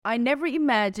I never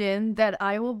imagined that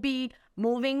I will be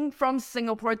moving from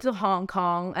Singapore to Hong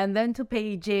Kong and then to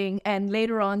Beijing and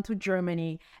later on to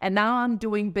Germany. And now I'm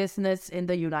doing business in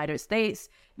the United States.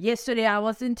 Yesterday I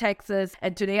was in Texas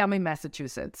and today I'm in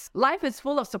Massachusetts. Life is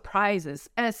full of surprises,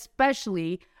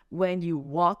 especially when you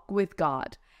walk with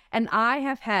God. And I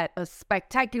have had a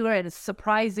spectacular and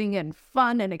surprising and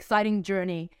fun and exciting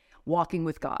journey walking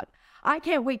with God. I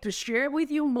can't wait to share with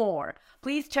you more.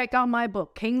 Please check out my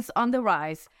book, Kings on the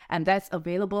Rise, and that's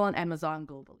available on Amazon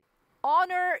globally.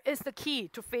 Honor is the key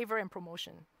to favor and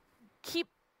promotion. Keep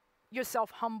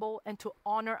yourself humble and to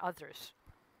honor others.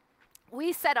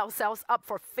 We set ourselves up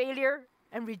for failure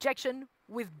and rejection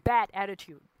with bad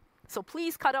attitude. So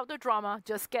please cut out the drama,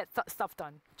 just get stuff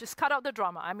done. Just cut out the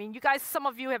drama. I mean, you guys, some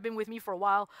of you have been with me for a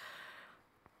while.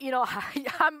 You know,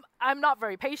 I'm not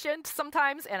very patient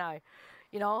sometimes, and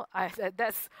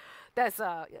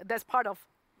that's part of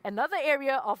another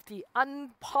area of the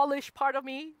unpolished part of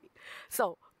me.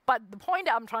 So, but the point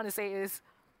that I'm trying to say is,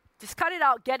 just cut it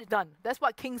out, get it done. That's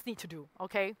what kings need to do.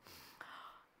 Okay.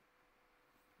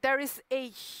 There is a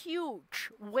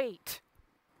huge weight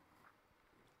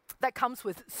that comes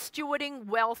with stewarding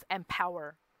wealth and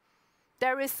power.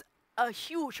 There is a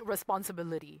huge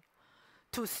responsibility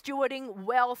to stewarding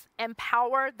wealth and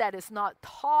power that is not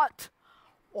taught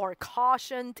or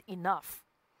cautioned enough.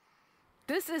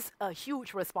 This is a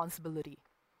huge responsibility.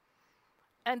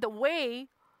 And the way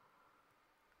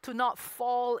to not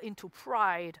fall into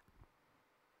pride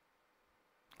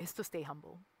is to stay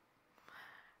humble.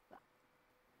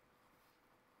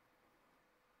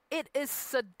 It is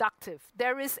seductive.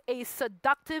 There is a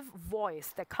seductive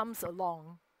voice that comes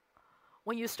along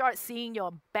when you start seeing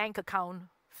your bank account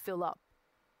fill up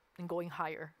and going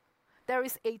higher. There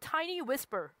is a tiny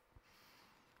whisper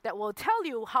that will tell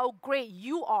you how great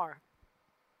you are,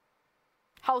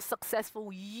 how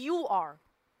successful you are.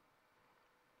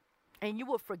 And you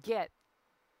will forget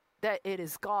that it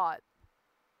is God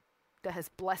that has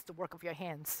blessed the work of your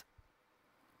hands.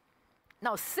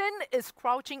 Now, sin is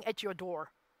crouching at your door.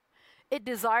 It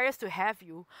desires to have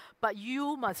you, but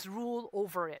you must rule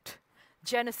over it.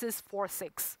 Genesis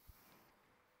 4:6.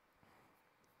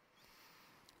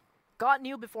 God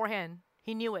knew beforehand.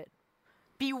 He knew it.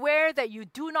 Beware that you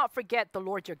do not forget the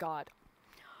Lord your God.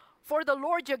 For the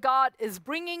Lord your God is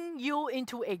bringing you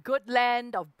into a good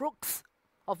land of brooks,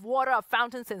 of water, of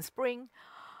fountains and spring,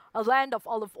 a land of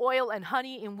olive oil and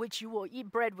honey, in which you will eat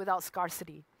bread without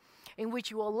scarcity, in which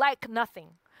you will lack nothing.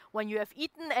 When you have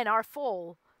eaten and are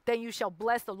full, then you shall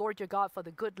bless the Lord your God for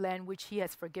the good land which he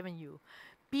has forgiven you.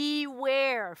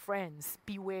 Beware, friends,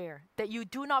 beware that you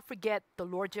do not forget the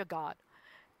Lord your God,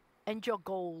 and your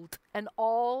gold, and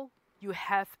all you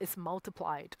have is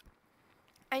multiplied.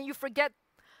 And you forget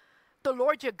the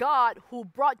Lord your God who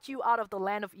brought you out of the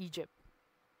land of Egypt.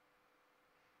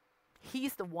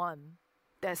 He's the one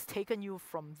that's taken you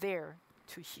from there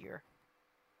to here.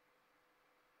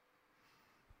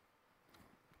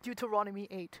 Deuteronomy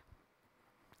 8.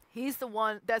 He's the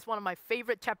one, that's one of my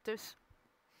favorite chapters.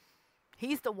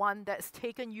 He's the one that's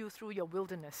taken you through your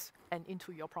wilderness and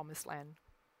into your promised land.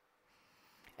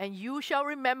 And you shall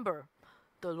remember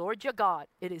the Lord your God.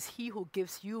 It is he who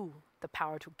gives you the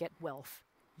power to get wealth.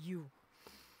 You.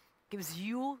 Gives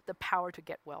you the power to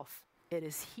get wealth. It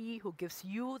is he who gives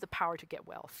you the power to get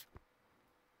wealth.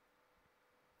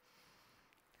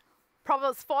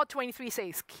 Proverbs 4:23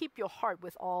 says, keep your heart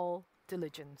with all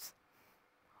diligence.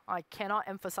 I cannot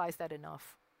emphasize that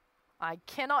enough. I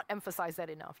cannot emphasize that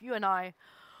enough. You and I,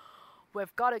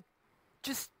 we've got to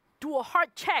just do a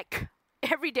heart check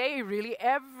every day, really,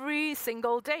 every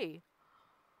single day.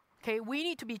 Okay, we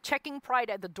need to be checking pride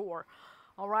at the door.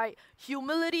 All right,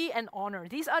 humility and honor.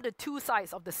 These are the two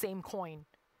sides of the same coin.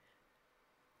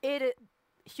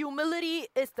 Humility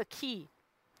is the key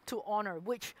to honor,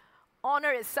 which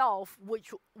honor itself,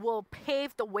 which will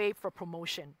pave the way for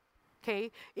promotion.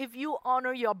 Okay, if you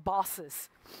honor your bosses,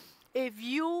 if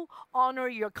you honor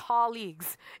your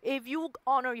colleagues, if you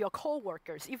honor your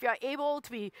co-workers, if you're able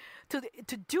to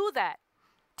do that,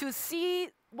 to see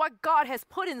what God has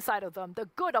put inside of them, the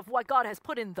good of what God has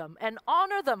put in them, and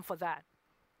honor them for that,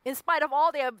 in spite of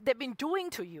all they've been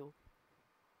doing to you,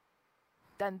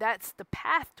 then that's the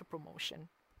path to promotion.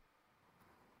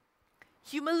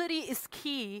 Humility is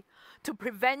key to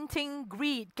preventing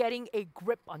greed getting a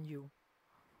grip on you.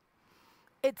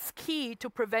 It's key to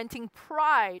preventing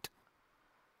pride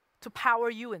to power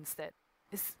you instead.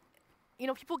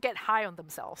 People get high on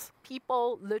themselves.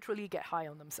 People literally get high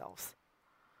on themselves.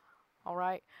 All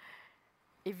right?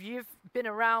 If you've been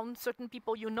around certain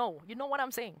people, you know what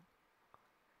I'm saying.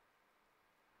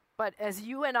 But as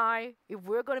you and I, if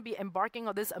we're going to be embarking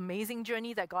on this amazing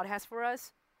journey that God has for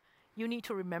us, you need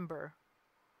to remember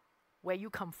where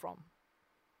you come from.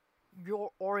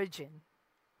 Your origin.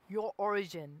 Your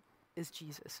origin is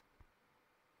Jesus.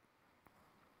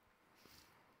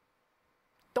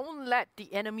 Don't let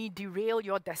the enemy derail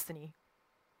your destiny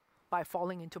by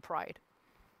falling into pride.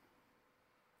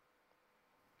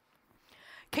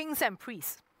 Kings and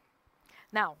priests.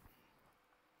 Now,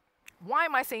 why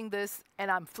am I saying this and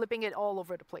I'm flipping it all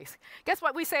over the place? Guess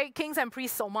what? We say kings and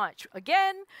priests so much.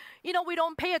 Again, we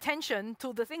don't pay attention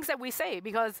to the things that we say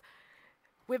because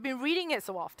we've been reading it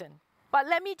so often. But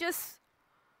let me just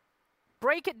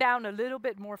break it down a little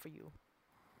bit more for you.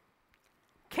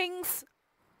 Kings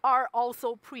are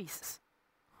also priests,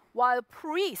 while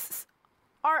priests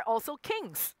are also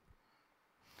kings.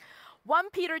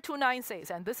 1 Peter 2:9 says,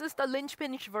 and this is the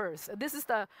linchpin verse. This is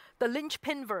the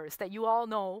linchpin verse that you all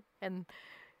know. And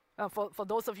for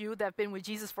those of you that have been with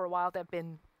Jesus for a while, that have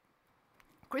been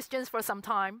Christians for some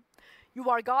time,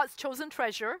 you are God's chosen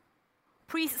treasure,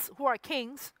 priests who are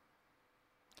kings,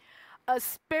 a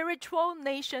spiritual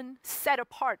nation set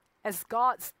apart as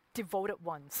God's devoted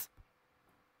ones.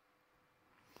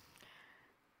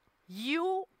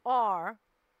 You are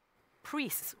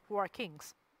priests who are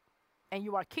kings. And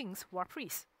you are kings who are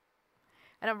priests.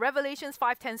 And in Revelations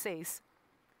 5:10 says,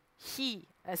 He,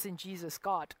 as in Jesus,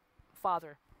 God,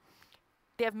 Father,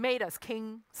 they have made us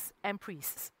kings and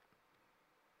priests.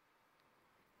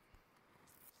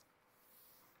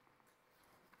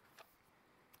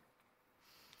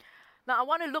 Now I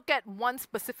want to look at one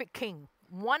specific king,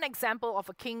 one example of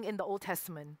a king in the Old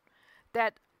Testament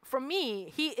that for me,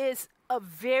 he is a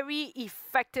very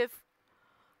effective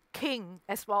king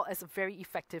as well as a very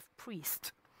effective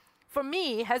priest. For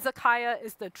me, Hezekiah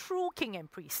is the true king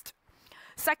and priest.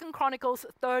 2 Chronicles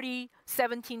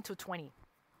 30:17-20.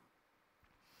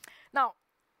 Now,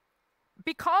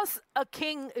 because a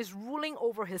king is ruling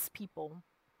over his people,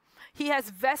 he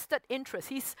has vested interest.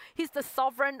 He's the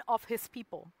sovereign of his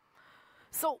people.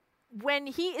 So when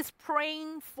he is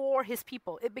praying for his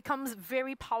people, it becomes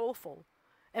very powerful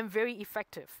and very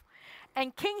effective.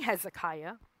 And King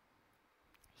Hezekiah,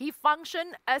 he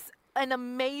functioned as an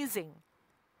amazing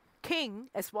king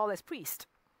as well as priest.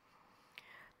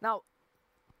 Now,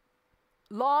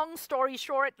 long story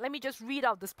short, let me just read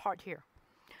out this part here.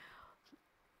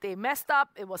 They messed up.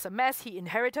 It was a mess. He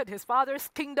inherited his father's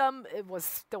kingdom.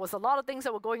 There was a lot of things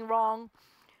that were going wrong.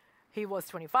 He was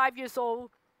 25 years old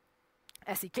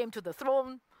as he came to the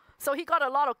throne. So he got a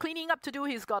lot of cleaning up to do.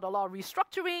 He's got a lot of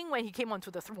restructuring when he came onto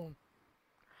the throne.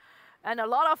 And a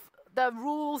lot of the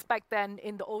rules back then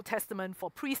in the Old Testament for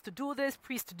priests to do this,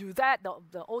 priests to do that,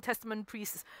 the Old Testament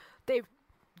priests, they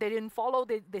didn't follow,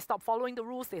 they stopped following the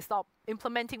rules, they stopped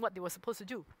implementing what they were supposed to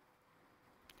do.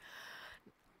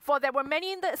 For there were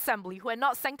many in the assembly who had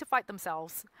not sanctified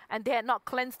themselves, and they had not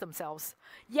cleansed themselves,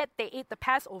 yet they ate the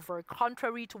Passover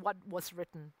contrary to what was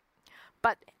written.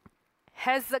 But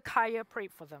Hezekiah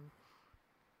prayed for them.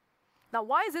 Now,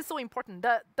 why is this so important?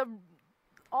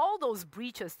 All those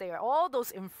breaches there, all those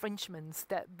infringements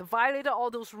that they violated all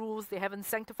those rules, they haven't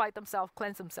sanctified themselves,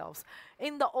 cleansed themselves.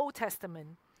 In the Old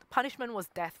Testament, punishment was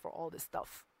death for all this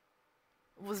stuff.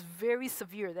 It was very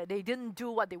severe that they didn't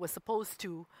do what they were supposed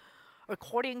to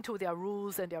according to their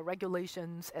rules and their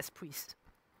regulations as priests.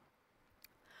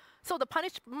 So the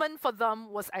punishment for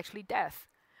them was actually death.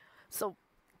 So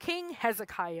King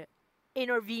Hezekiah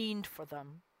intervened for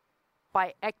them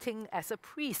by acting as a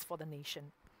priest for the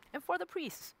nation and for the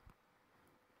priests.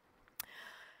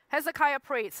 Hezekiah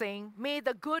prayed, saying, May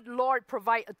the good Lord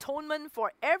provide atonement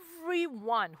for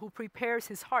everyone who prepares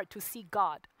his heart to seek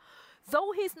God,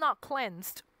 though he is not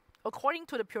cleansed according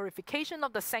to the purification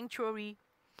of the sanctuary.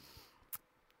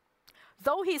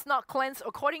 Though he is not cleansed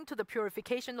according to the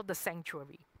purification of the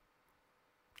sanctuary.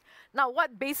 Now,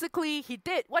 what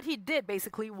he did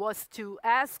basically was to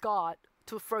ask God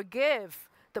to forgive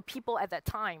the people at that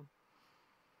time.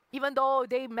 Even though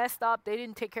they messed up, they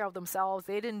didn't take care of themselves,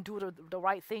 they didn't do the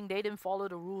right thing, they didn't follow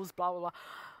the rules, blah, blah, blah.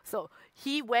 So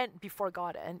he went before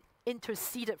God and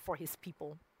interceded for his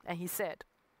people. And he said,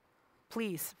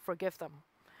 please forgive them.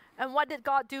 And what did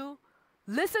God do?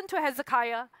 Listen to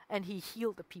Hezekiah, and he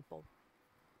healed the people.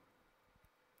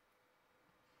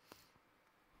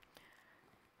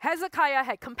 Hezekiah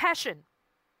had compassion.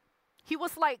 He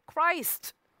was like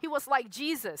Christ. He was like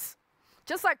Jesus.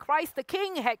 Just like Christ the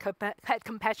King had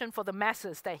compassion for the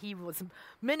masses that he was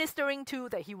ministering to,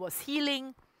 that he was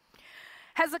healing.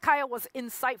 Hezekiah was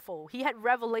insightful. He had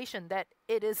revelation that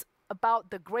it is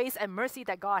about the grace and mercy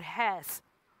that God has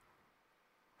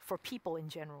for people in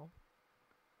general.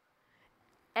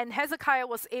 And Hezekiah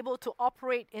was able to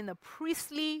operate in a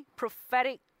priestly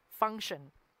prophetic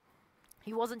function.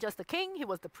 He wasn't just the king, he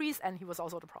was the priest, and he was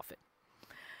also the prophet.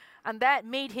 And that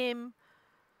made him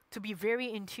to be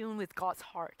very in tune with God's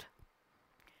heart.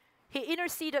 He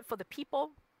interceded for the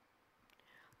people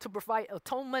to provide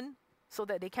atonement so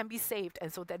that they can be saved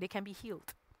and so that they can be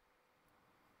healed.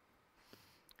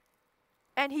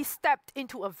 And he stepped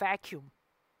into a vacuum.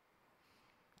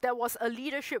 There was a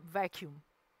leadership vacuum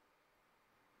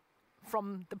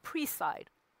from the priest side,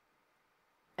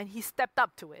 and he stepped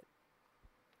up to it.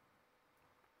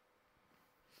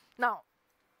 Now,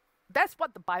 that's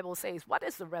what the Bible says. What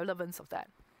is the relevance of that?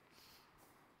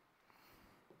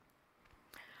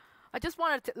 I just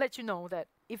wanted to let you know that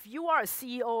if you are a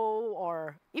CEO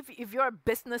or if you're a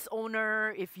business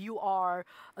owner, if you are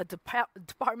a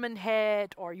department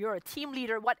head or you're a team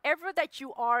leader, whatever that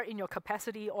you are in your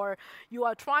capacity, or you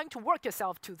are trying to work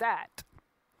yourself to that.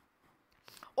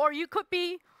 Or you could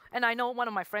be, and I know one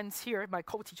of my friends here, my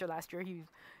co-teacher last year,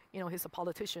 he's a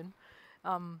politician.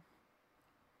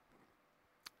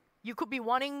 You could be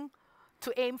wanting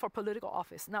to aim for political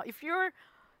office. Now, if your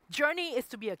journey is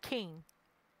to be a king,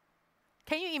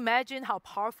 can you imagine how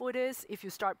powerful it is if you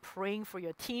start praying for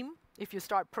your team, if you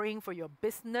start praying for your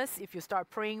business, if you start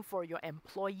praying for your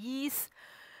employees,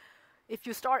 if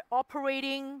you start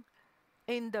operating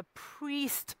in the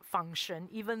priest function,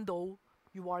 even though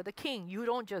you are the king? You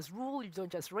don't just rule, you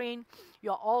don't just reign,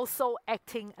 you're also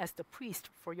acting as the priest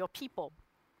for your people.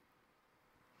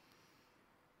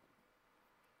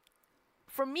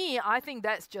 For me, I think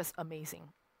that's just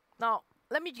amazing. Now,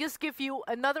 let me just give you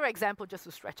another example just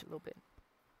to stretch a little bit.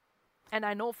 And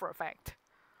I know for a fact.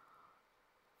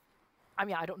 I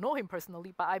mean, I don't know him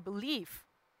personally, but I believe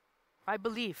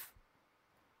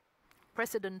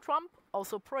President Trump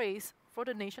also prays for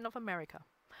the nation of America.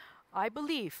 I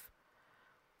believe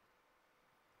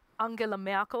Angela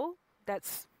Merkel,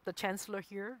 that's the chancellor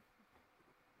here,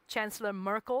 Angela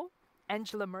Merkel,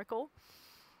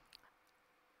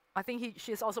 I think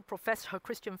she has also professed her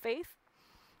Christian faith.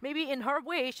 Maybe in her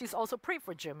way, she's also prayed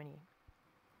for Germany.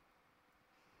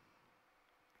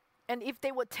 And if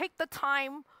they would take the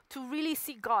time to really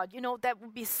seek God,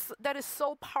 that is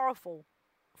so powerful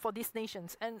for these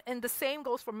nations. And the same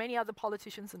goes for many other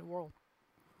politicians in the world.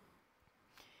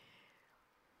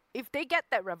 If they get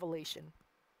that revelation,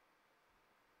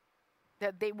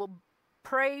 that they will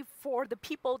pray for the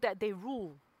people that they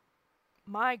rule,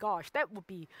 my gosh, there'll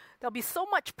be so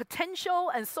much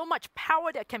potential and so much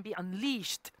power that can be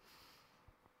unleashed.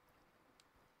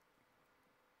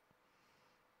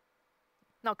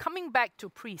 Now, coming back to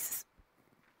priests.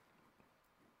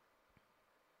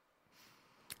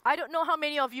 I don't know how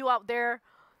many of you out there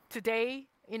today,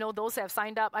 those that have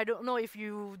signed up, I don't know if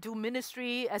you do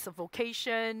ministry as a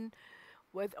vocation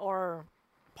or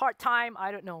part-time,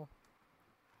 I don't know.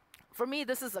 For me,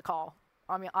 this is a call.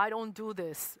 I mean, I don't do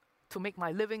this to make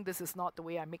my living. This is not the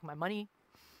way I make my money.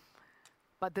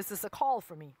 But this is a call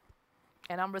for me.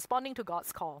 And I'm responding to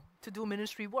God's call to do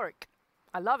ministry work.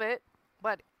 I love it,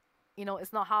 but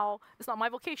it's not my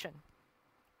vocation.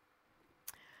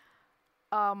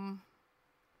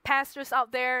 Pastors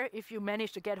out there, if you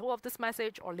manage to get hold of this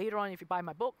message, or later on if you buy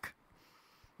my book,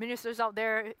 ministers out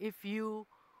there, if you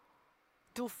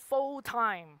do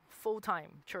full-time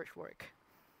church work,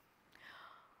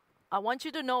 I want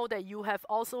you to know that you have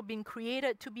also been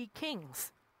created to be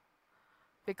kings,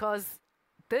 because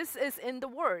this is in the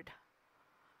Word.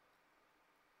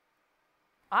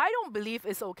 I don't believe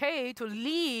it's okay to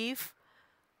leave,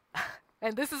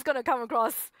 and this is going to come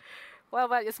across, well,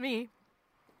 but it's me.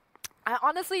 I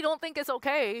honestly don't think it's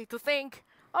okay to think,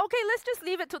 okay, let's just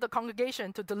leave it to the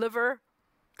congregation to deliver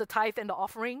the tithe and the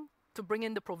offering, to bring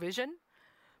in the provision,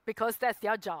 because that's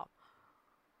their job.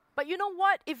 But you know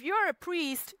what? If you're a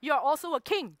priest, you're also a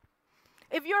king.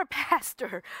 If you're a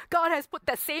pastor, God has put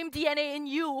that same DNA in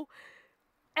you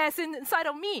as inside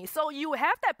of me. So you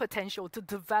have that potential to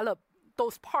develop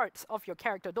those parts of your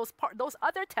character, those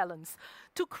other talents,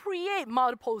 to create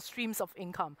multiple streams of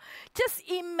income. Just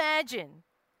imagine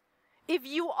if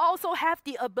you also have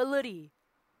the ability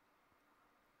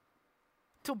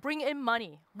to bring in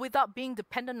money without being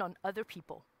dependent on other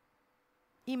people.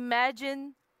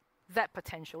 Imagine that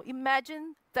potential.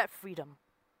 Imagine that freedom.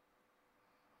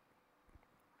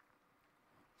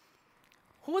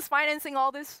 Who's financing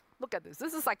all this? Look at this.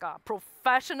 This is like a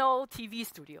professional TV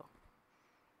studio.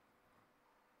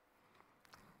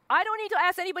 I don't need to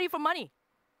ask anybody for money.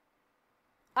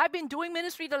 I've been doing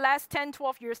ministry the last 10,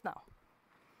 12 years now.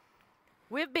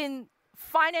 We've been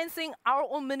financing our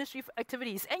own ministry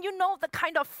activities. And the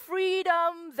kind of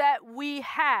freedom that we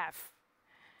have.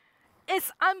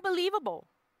 It's unbelievable.